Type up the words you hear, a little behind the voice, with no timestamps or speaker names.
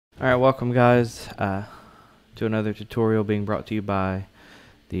Alright, welcome guys to another tutorial being brought to you by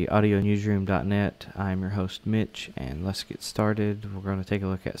the audionewsroom.net. I'm your host Mitch, and let's get started. We're going to take a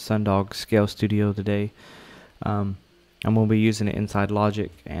look at Sundog Scale Studio today. I'm going to be using it inside Logic,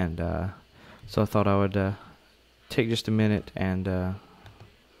 and so I thought I would take just a minute and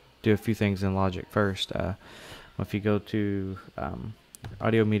do a few things in Logic first. If you go to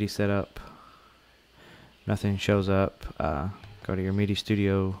Audio MIDI Setup, nothing shows up. Go to your MIDI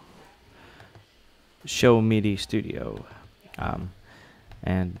Studio, Show MIDI Studio,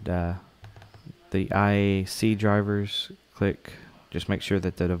 and the IAC drivers, click, just make sure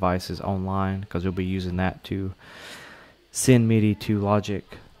that the device is online, because you'll be using that to send MIDI to Logic.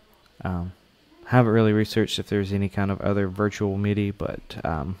 Haven't really researched if there's any kind of other virtual MIDI, but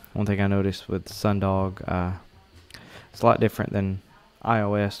one thing I noticed with Sundog, it's a lot different than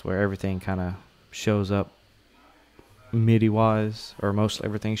iOS, where everything kind of shows up MIDI wise, or most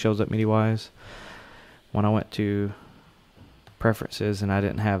everything shows up MIDI wise. When I went to preferences and I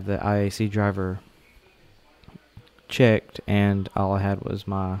didn't have the IAC driver checked, and all I had was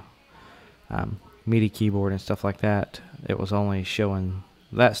my MIDI keyboard and stuff like that, it was only showing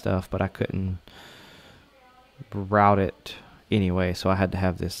that stuff, but I couldn't route it anyway, so I had to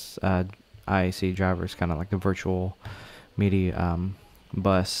have this IAC driver. It's kind of like a virtual MIDI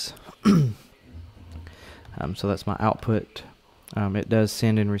bus. So that's my output. It does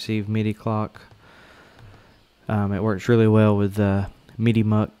send and receive MIDI clock. It works really well with MIDI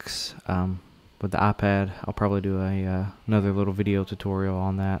Mux with the iPad. I'll probably do another little video tutorial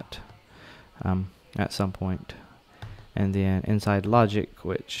on that at some point. And then inside Logic,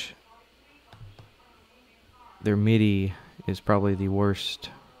 which their MIDI is probably the worst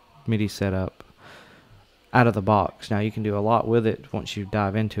MIDI setup out of the box. Now you can do a lot with it once you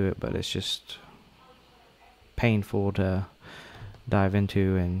dive into it, but it's just painful to dive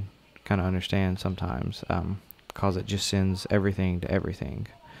into and kind of understand sometimes, because it just sends everything to everything.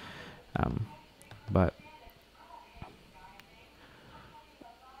 But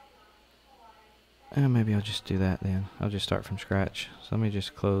maybe I'll just do that then. I'll just start from scratch. So let me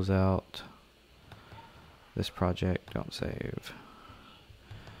just close out this project, don't save,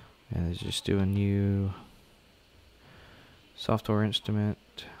 and let's just do a new software instrument.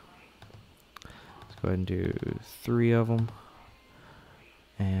 Let's go ahead and do 3 of them,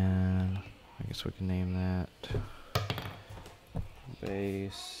 and I guess we can name that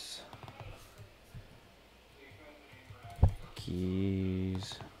bass,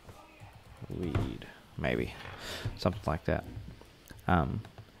 keys, lead, maybe something like that.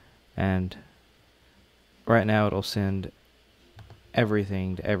 And right now it'll send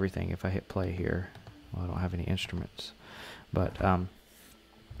everything to everything if I hit play here. Well, I don't have any instruments, but I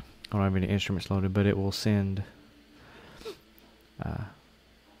don't have any instruments loaded, but it will send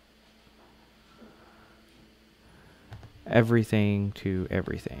everything to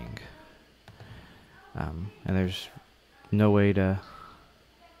everything, and there's no way to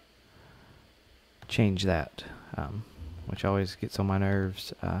change that, which always gets on my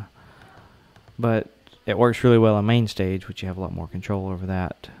nerves, but it works really well on main stage, which you have a lot more control over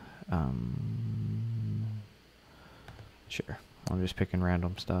that. Sure, I'm just picking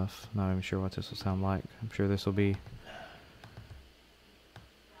random stuff, not even sure what this will sound like. I'm sure this will be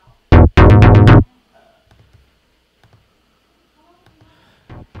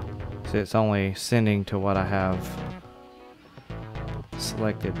it's only sending to what I have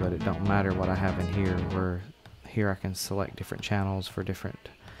selected, but it don't matter what I have in here. Where here I can select different channels for different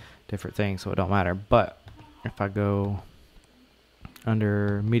things, so it don't matter. But if I go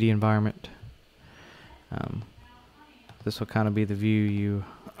under MIDI environment, this will kind of be the view you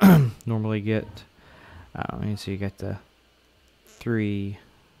normally get. And so you get the 3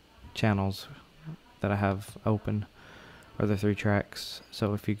 channels that I have open, or the 3 tracks.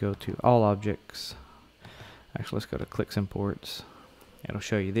 So if you go to all objects, actually let's go to clicks imports, it'll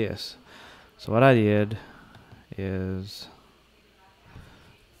show you this. So what I did is,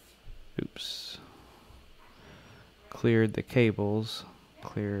 cleared the cables,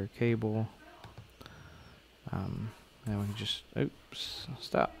 clear cable, then we can just,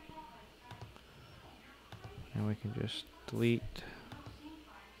 stop, and we can just delete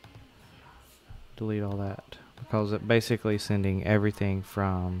all that, because it basically sending everything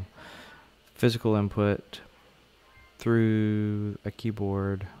from physical input through a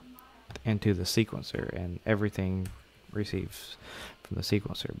keyboard into the sequencer, and everything receives from the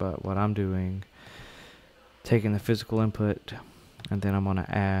sequencer. But what I'm doing, taking the physical input, and then I'm going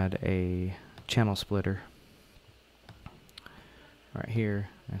to add a channel splitter right here,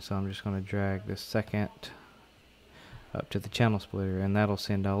 and so I'm just going to drag the second up to the channel splitter, and that'll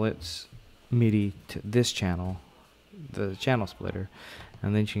send all its MIDI to this channel, the channel splitter.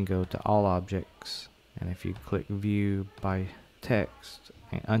 And then you can go to all objects, and if you click view by text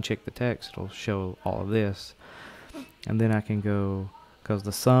and uncheck the text, it'll show all of this. And then I can go, because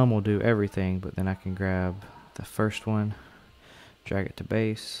the sum will do everything, but then I can grab the first one, drag it to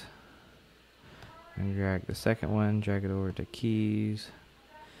bass, and drag the second one, drag it over to keys,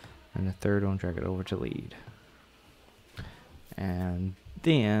 and the third one, drag it over to lead. And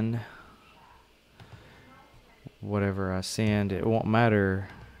then whatever I send, it won't matter,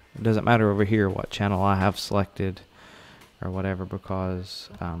 it doesn't matter over here what channel I have selected or whatever, because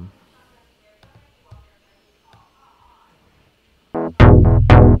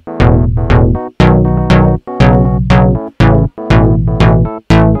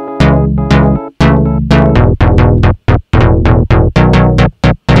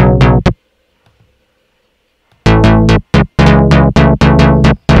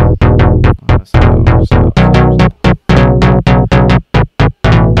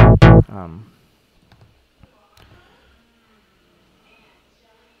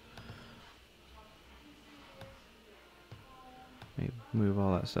move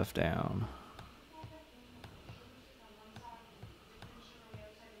all that stuff down.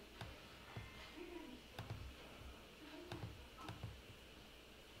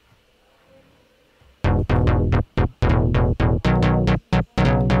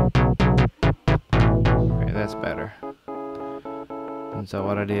 Okay, that's better. And so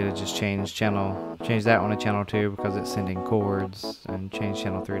what I did is just change that one to channel 2 because it's sending chords, and change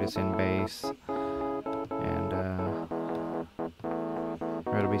channel 3 to send bass, and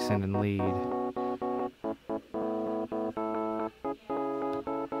it'll be sending lead.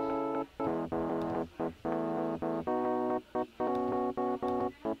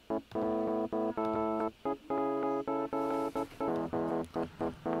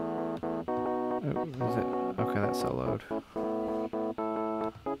 Is it? Okay, that's soloed.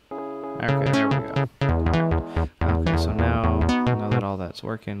 Okay, there we go. Okay, so now that all that's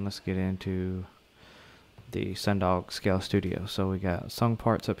working, let's get into the Sundog Scale Studio. So we got song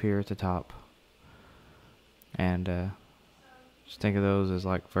parts up here at the top, and just think of those as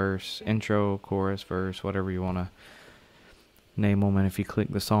like verse, intro, chorus, verse, whatever you want to name them. And if you click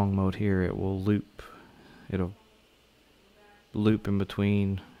the song mode here, it will loop. It'll loop in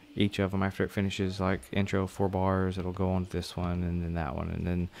between each of them. After it finishes like intro 4 bars, it'll go on to this one and then that one, and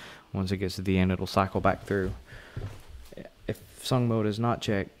then once it gets to the end, it'll cycle back through. If song mode is not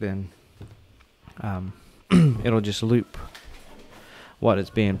checked, then it'll just loop what is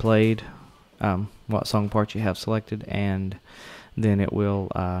being played, what song part you have selected, and then it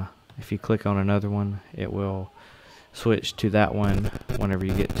will, if you click on another one, it will switch to that one whenever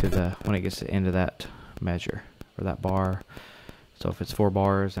you get to when it gets to the end of that measure or that bar. So if it's 4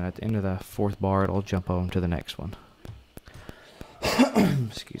 bars, and at the end of the 4th bar, it'll jump on to the next one.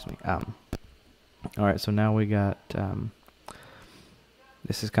 Excuse me. Alright, so now we got,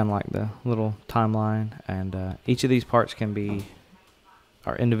 this is kind of like the little timeline, and each of these parts can be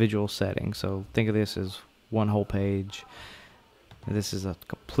our individual settings. So think of this as one whole page. This is a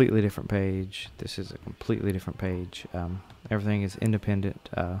completely different page. This is a completely different page. Everything is independent,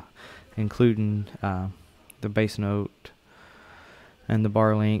 including the bass note, and the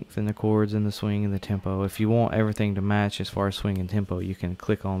bar length, and the chords, and the swing, and the tempo. If you want everything to match as far as swing and tempo, you can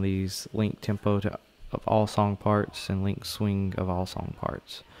click on these link tempo of all song parts and link swing of all song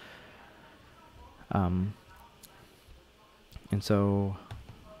parts. And so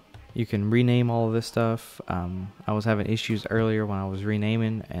you can rename all of this stuff. I was having issues earlier when I was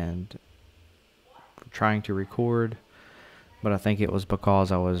renaming and trying to record, but I think it was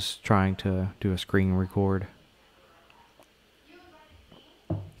because I was trying to do a screen record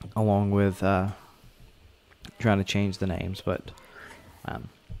along with trying to change the names. But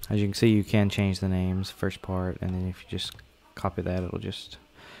as you can see, you can change the names, first part, and then if you just copy that, it'll just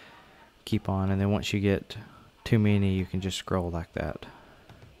keep on. And then once you get too many, you can just scroll like that.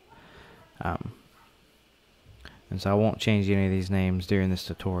 And so I won't change any of these names during this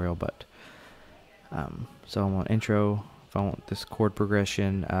tutorial, but so I want intro. If I want this chord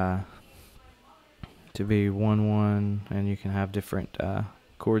progression to be 1-1, and you can have different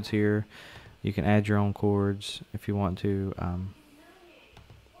chords here. You can add your own chords if you want to.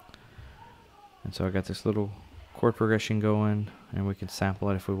 And so I got this little chord progression going, and we can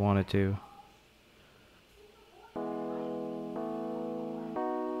sample it if we wanted to.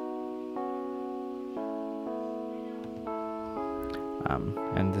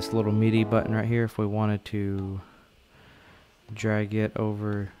 And this little MIDI button right here, if we wanted to drag it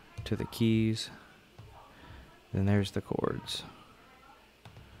over to the keys, Then there's the chords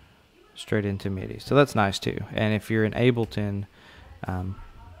straight into MIDI. So that's nice too. And if you're in Ableton,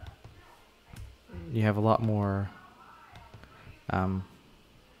 you have a lot more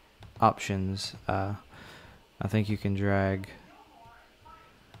options. I think you can drag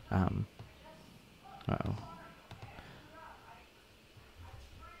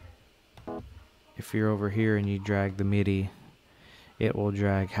if you're over here and you drag the MIDI, it will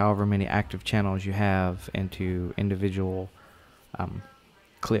drag however many active channels you have into individual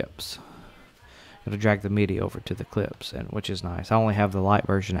clips. It'll drag the MIDI over to the clips, and which is nice. I only have the light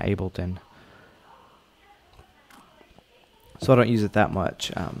version of Ableton, so I don't use it that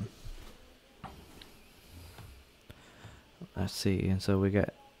much. Let's see, and so we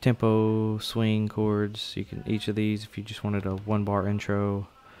got tempo, swing chords. You can each of these, if you just wanted a 1-bar intro,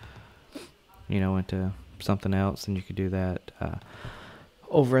 you know, into something else, then you could do that.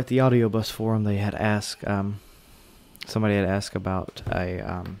 Over at the Audio Bus forum, they had asked, somebody had asked about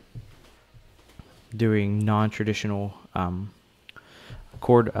a doing non-traditional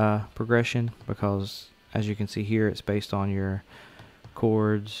chord progression, because as you can see here, it's based on your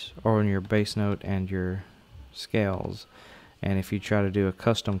chords or on your bass note and your scales. And if you try to do a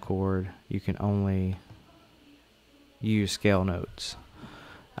custom chord, you can only use scale notes.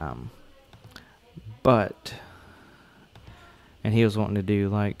 And he was wanting to do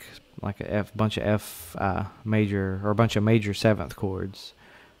like a bunch of F major, or a bunch of major 7th chords.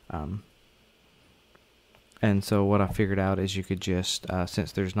 And so what I figured out is you could just,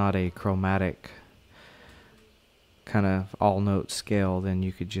 since there's not a chromatic kind of all note scale, then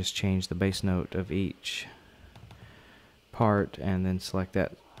you could just change the bass note of each part and then select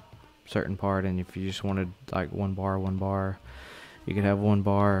that certain part. And if you just wanted like 1 bar, 1 bar, you could have 1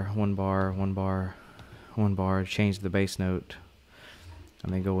 bar, 1 bar, 1 bar, 1 bar, change the bass note,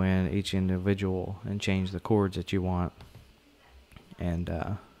 and then go in each individual and change the chords that you want, and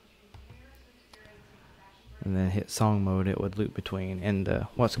then hit song mode. It would loop between. And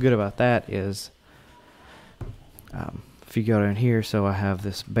what's good about that is if you go down here, so I have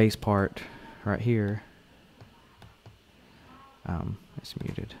this bass part right here. It's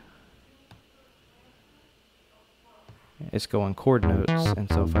muted. It's going chord notes, and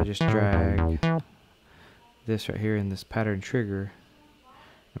so if I just drag this right here in this pattern trigger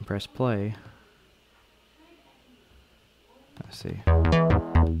and press play, let's see.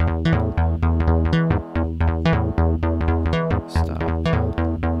 Stop.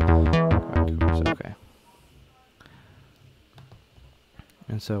 Okay.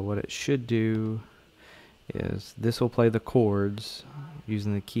 And so what it should do is this will play the chords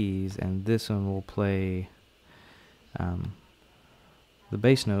using the keys, and this one will play the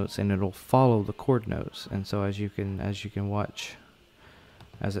bass notes, and it'll follow the chord notes. And so as you can watch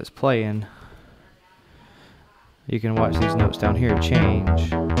as it's playing, you can watch these notes down here change,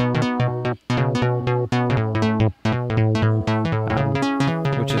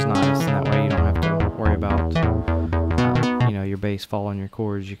 which is nice, and that way you don't have to worry about you know, your bass following your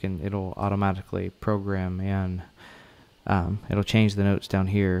chords. It'll automatically program in, it'll change the notes down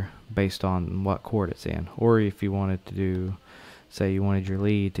here based on what chord it's in. Or if you wanted to do, say you wanted your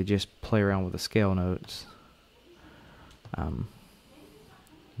lead to just play around with the scale notes,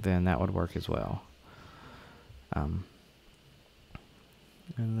 then that would work as well. And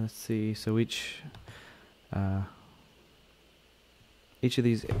let's see, so each of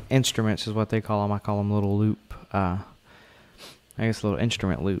these instruments is what they call them. I call them little loop, I guess little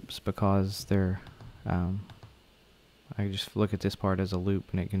instrument loops, because they're, I just look at this part as a loop,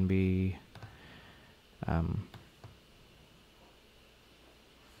 and it can be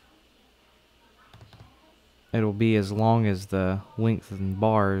it'll be as long as the length in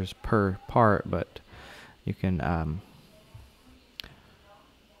bars per part, but you can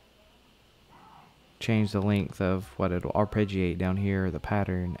change the length of what it'll arpeggiate down here, the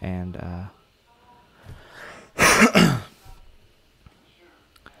pattern, and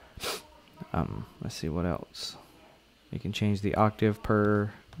let's see what else. You can change the octave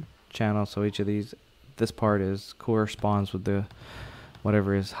per channel, so each of these, this part corresponds with the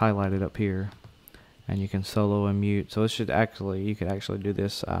whatever is highlighted up here, and you can solo and mute. So it should actually, you could actually do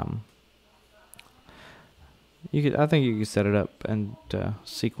this. I think you could set it up and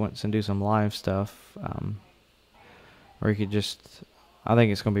sequence and do some live stuff, or you could just, I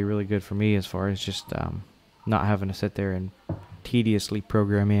think it's going to be really good for me as far as just not having to sit there and tediously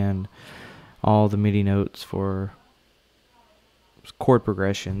program in all the MIDI notes for chord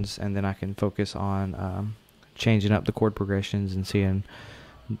progressions, and then I can focus on changing up the chord progressions and seeing,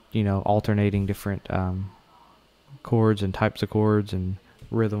 you know, alternating different chords and types of chords and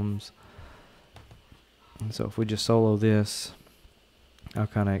rhythms. And so if we just solo this, I'll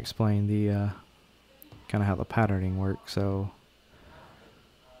kind of explain the kind of how the patterning works. So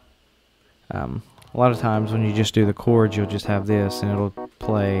a lot of times when you just do the chords, you'll just have this and it'll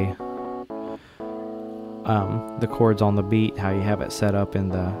play the chords on the beat, how you have it set up in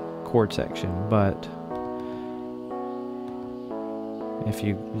the chord section. But if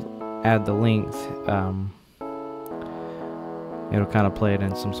you add the length, it'll kind of play it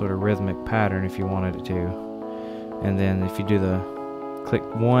in some sort of rhythmic pattern if you wanted it to. And then if you do the click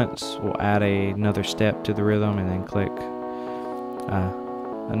once, we'll add another step to the rhythm, and then click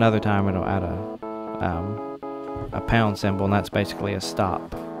another time, it'll add a pound symbol, and that's basically a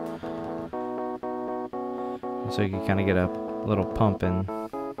stop. So you can kind of get a little pumping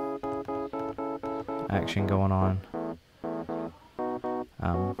action going on.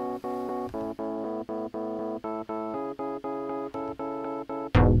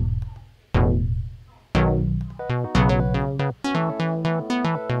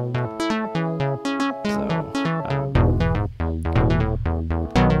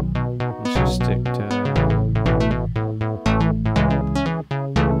 Let's just stick to.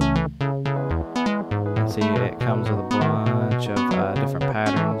 See, it comes with a bunch of different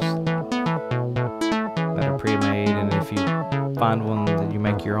patterns that are pre-made, and if you find one that you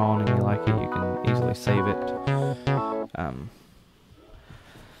make your own and you like it, you can easily save it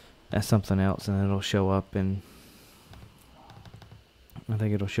as something else, and it'll show up in, I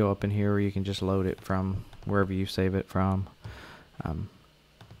think it'll show up in here, or you can just load it from wherever you save it from.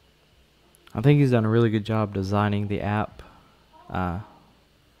 I think he's done a really good job designing the app. I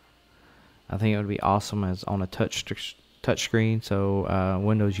think it would be awesome as on a touch screen, so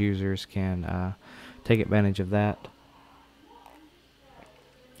Windows users can take advantage of that,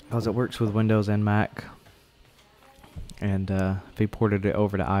 because it works with Windows and Mac. And if he ported it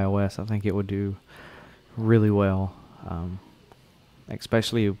over to iOS, I think it would do really well.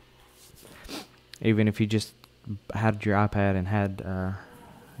 Especially even if you just had your iPad and had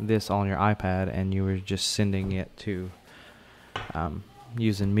this on your iPad, and you were just sending it to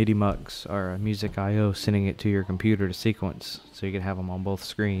using MIDI-Mux or Music IO, sending it to your computer to sequence, so you could have them on both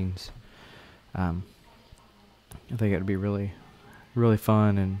screens. I think it would be really, really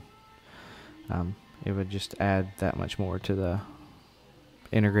fun, and it would just add that much more to the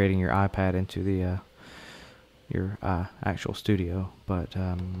integrating your iPad into the your actual studio. But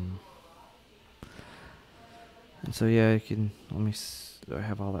and so yeah, you can, let me do I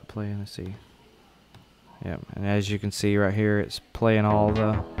have all that playing? Let's see. Yeah, and as you can see right here, it's playing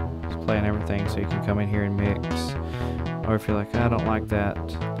it's playing everything, so you can come in here and mix. Or if you're like, I don't like that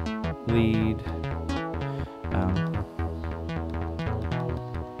lead,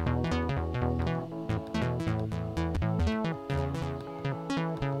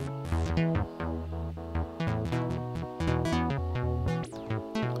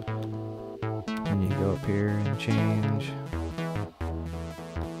 and you go up here and change.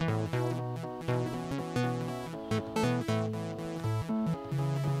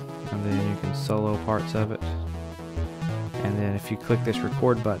 And then you can solo parts of it. And then if you click this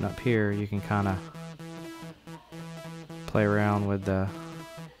record button up here, you can kind of play around with the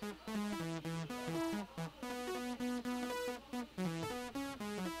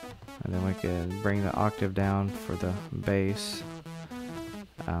and then we can bring the octave down for the bass.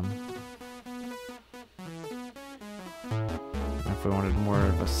 If we wanted more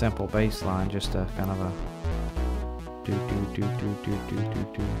of a simple bass line, just a kind of a do do do do do do do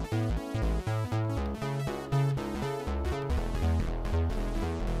do.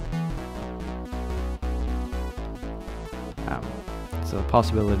 So the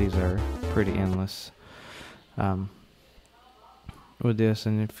possibilities are pretty endless with this.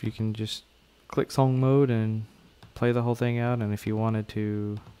 And if you can just click song mode and play the whole thing out, and if you wanted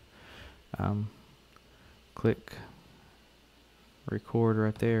to click record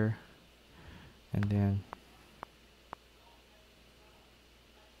right there, and then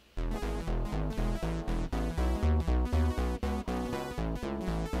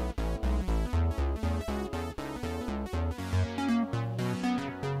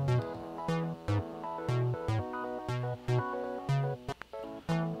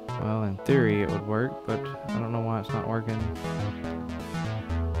well, in theory it would work, but I don't know why it's not working.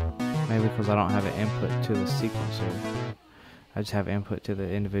 Maybe because I don't have an input to the sequencer. I just have input to the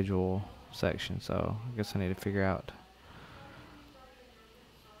individual section, so I guess I need to figure out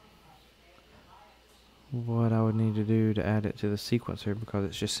what I would need to do to add it to the sequencer, because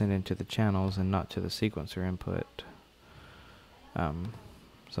it's just sent into the channels and not to the sequencer input.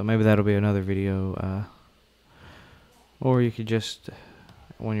 So maybe that'll be another video, or you could just,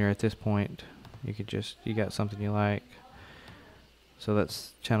 when you're at this point, you got something you like. So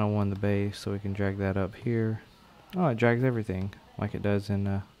that's channel 1, the bass, so we can drag that up here. Oh, it drags everything like it does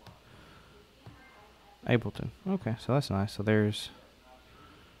in Ableton. Okay, so that's nice. So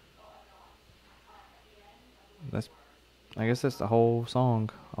I guess that's the whole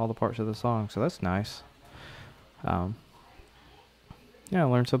song, all the parts of the song. So that's nice. Yeah, I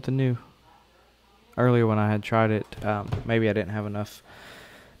learned something new. Earlier when I had tried it, maybe I didn't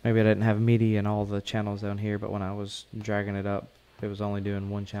have MIDI in all the channels down here, but when I was dragging it up, it was only doing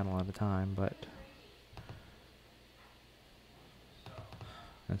one channel at a time.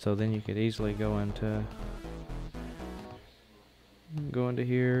 And so then you could easily go into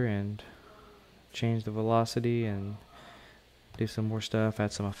here and change the velocity and do some more stuff,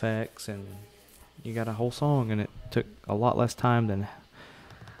 add some effects, and you got a whole song. And it took a lot less time than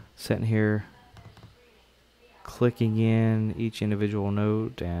sitting here clicking in each individual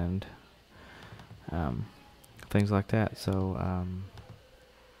note and things like that. So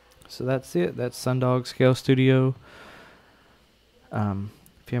so that's it. That's Sundog Scale Studio.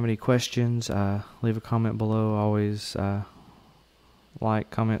 If you have any questions, leave a comment below. Always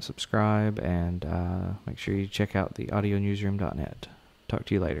like, comment, subscribe, and make sure you check out the audionewsroom.net. Talk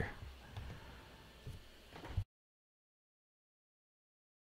to you later.